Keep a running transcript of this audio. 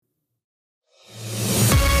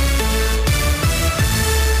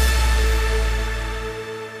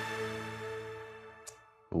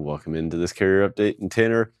welcome into this carrier update. And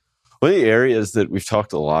Tanner, one of the areas that we've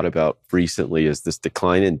talked a lot about recently is this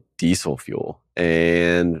decline in diesel fuel.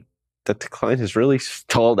 And that decline has really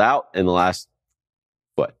stalled out in the last,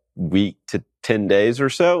 week to 10 days or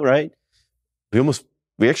so, right?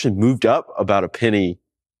 We actually moved up about a penny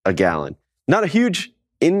a gallon. Not a huge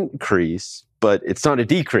increase, but it's not a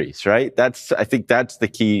decrease, right? I think that's the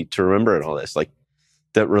key to remember in all this. Like,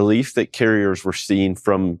 that relief that carriers were seeing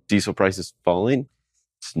from diesel prices falling,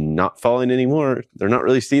 it's not falling anymore. They're not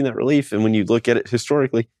really seeing that relief. And when you look at it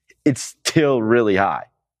historically, it's still really high.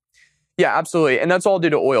 Yeah, absolutely. And that's all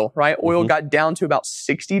due to oil, right? Oil got down to about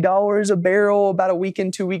 $60 a barrel about a week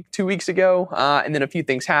and 2 weeks ago. And then a few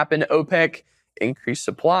things happened. OPEC increased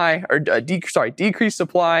supply, or decreased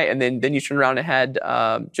supply. And then you turn around and had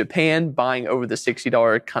Japan buying over the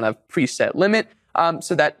 $60 kind of preset limit.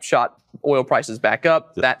 So that shot oil prices back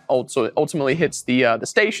up. That also ultimately hits the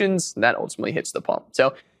stations. And that ultimately hits the pump.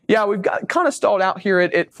 So yeah, we've got kind of stalled out here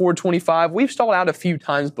at 425. We've stalled out a few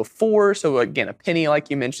times before. So again, a penny, like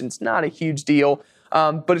you mentioned, it's not a huge deal.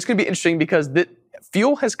 But it's going to be interesting because the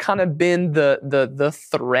fuel has kind of been the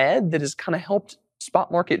thread that has kind of helped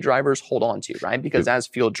spot market drivers hold on to, right? Because as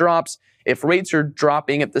fuel drops, if rates are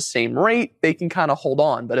dropping at the same rate, they can kind of hold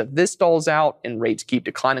on. But if this stalls out and rates keep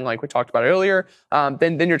declining like we talked about earlier,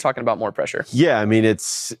 then you're talking about more pressure. Yeah, I mean,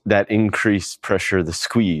 it's that increased pressure, the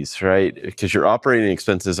squeeze, right? Because your operating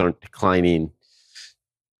expenses aren't declining.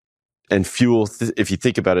 And fuel, if you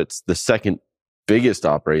think about it, it's the second biggest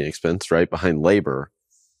operating expense, right, behind labor.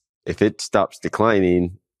 If it stops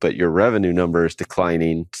declining, but your revenue number is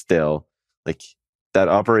declining still, like, that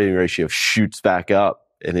operating ratio shoots back up.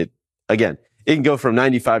 And it can go from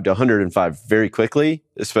 95 to 105 very quickly,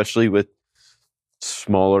 especially with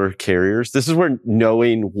smaller carriers. This is where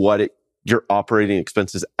knowing what your operating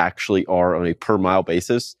expenses actually are on a per mile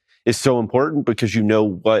basis is so important, because you know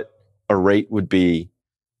what a rate would be,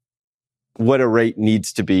 what a rate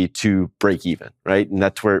needs to be to break even, right? And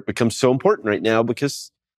that's where it becomes so important right now,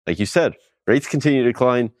 because, like you said, rates continue to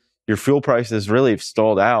decline. Your fuel prices really have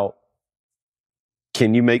stalled out.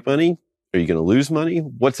 Can you make money? Are you going to lose money?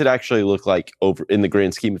 What's it actually look like over in the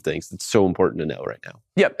grand scheme of things? It's so important to know right now.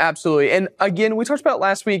 Yep, absolutely. And again, we talked about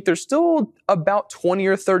last week, there's still about 20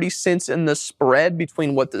 or 30 cents in the spread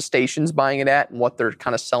between what the station's buying it at and what they're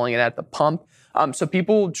kind of selling it at the pump. So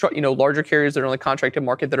people, larger carriers that are in the contracted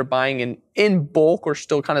market that are buying in bulk are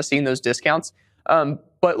still kind of seeing those discounts.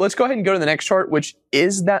 But let's go ahead and go to the next chart, which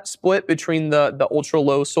is that split between the ultra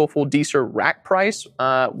low sulfur diesel rack price,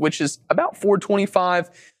 which is about $4.25.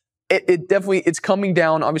 It definitely, it's coming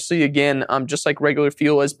down, obviously, again, just like regular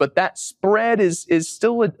fuel is, but that spread is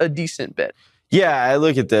still a decent bit. Yeah, I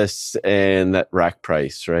look at this and that rack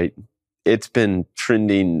price, right? It's been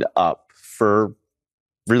trending up for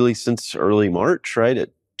really since early March, right?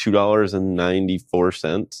 At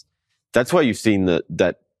 $2.94. That's why you've seen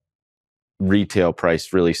that retail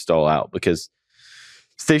price really stall out, because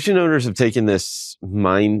station owners have taken they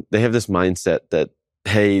have this mindset that,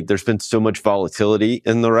 hey, there's been so much volatility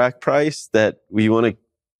in the rack price that we want to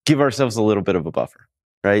give ourselves a little bit of a buffer,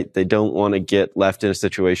 right? They don't want to get left in a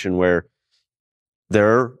situation where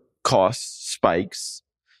their cost spikes,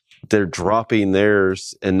 they're dropping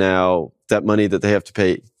theirs, and now that money that they have to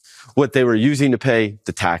pay, what they were using to pay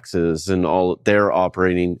the taxes and all their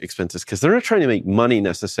operating expenses, because they're not trying to make money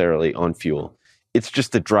necessarily on fuel. It's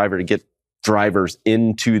just the driver to get drivers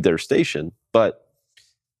into their station, but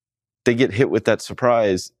they get hit with that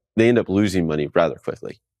surprise, they end up losing money rather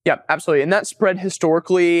quickly. Yeah, absolutely. And that spread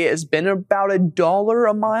historically has been about $1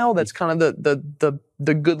 a mile. That's kind of the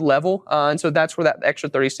good level. And so that's where that extra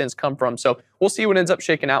 30 cents come from. So we'll see what ends up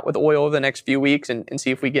shaking out with oil over the next few weeks and see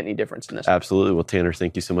if we get any difference in this. Absolutely. Well, Tanner,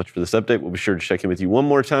 thank you so much for this update. We'll be sure to check in with you one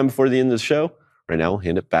more time before the end of the show. Right now, we'll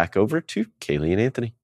hand it back over to Kaylee and Anthony.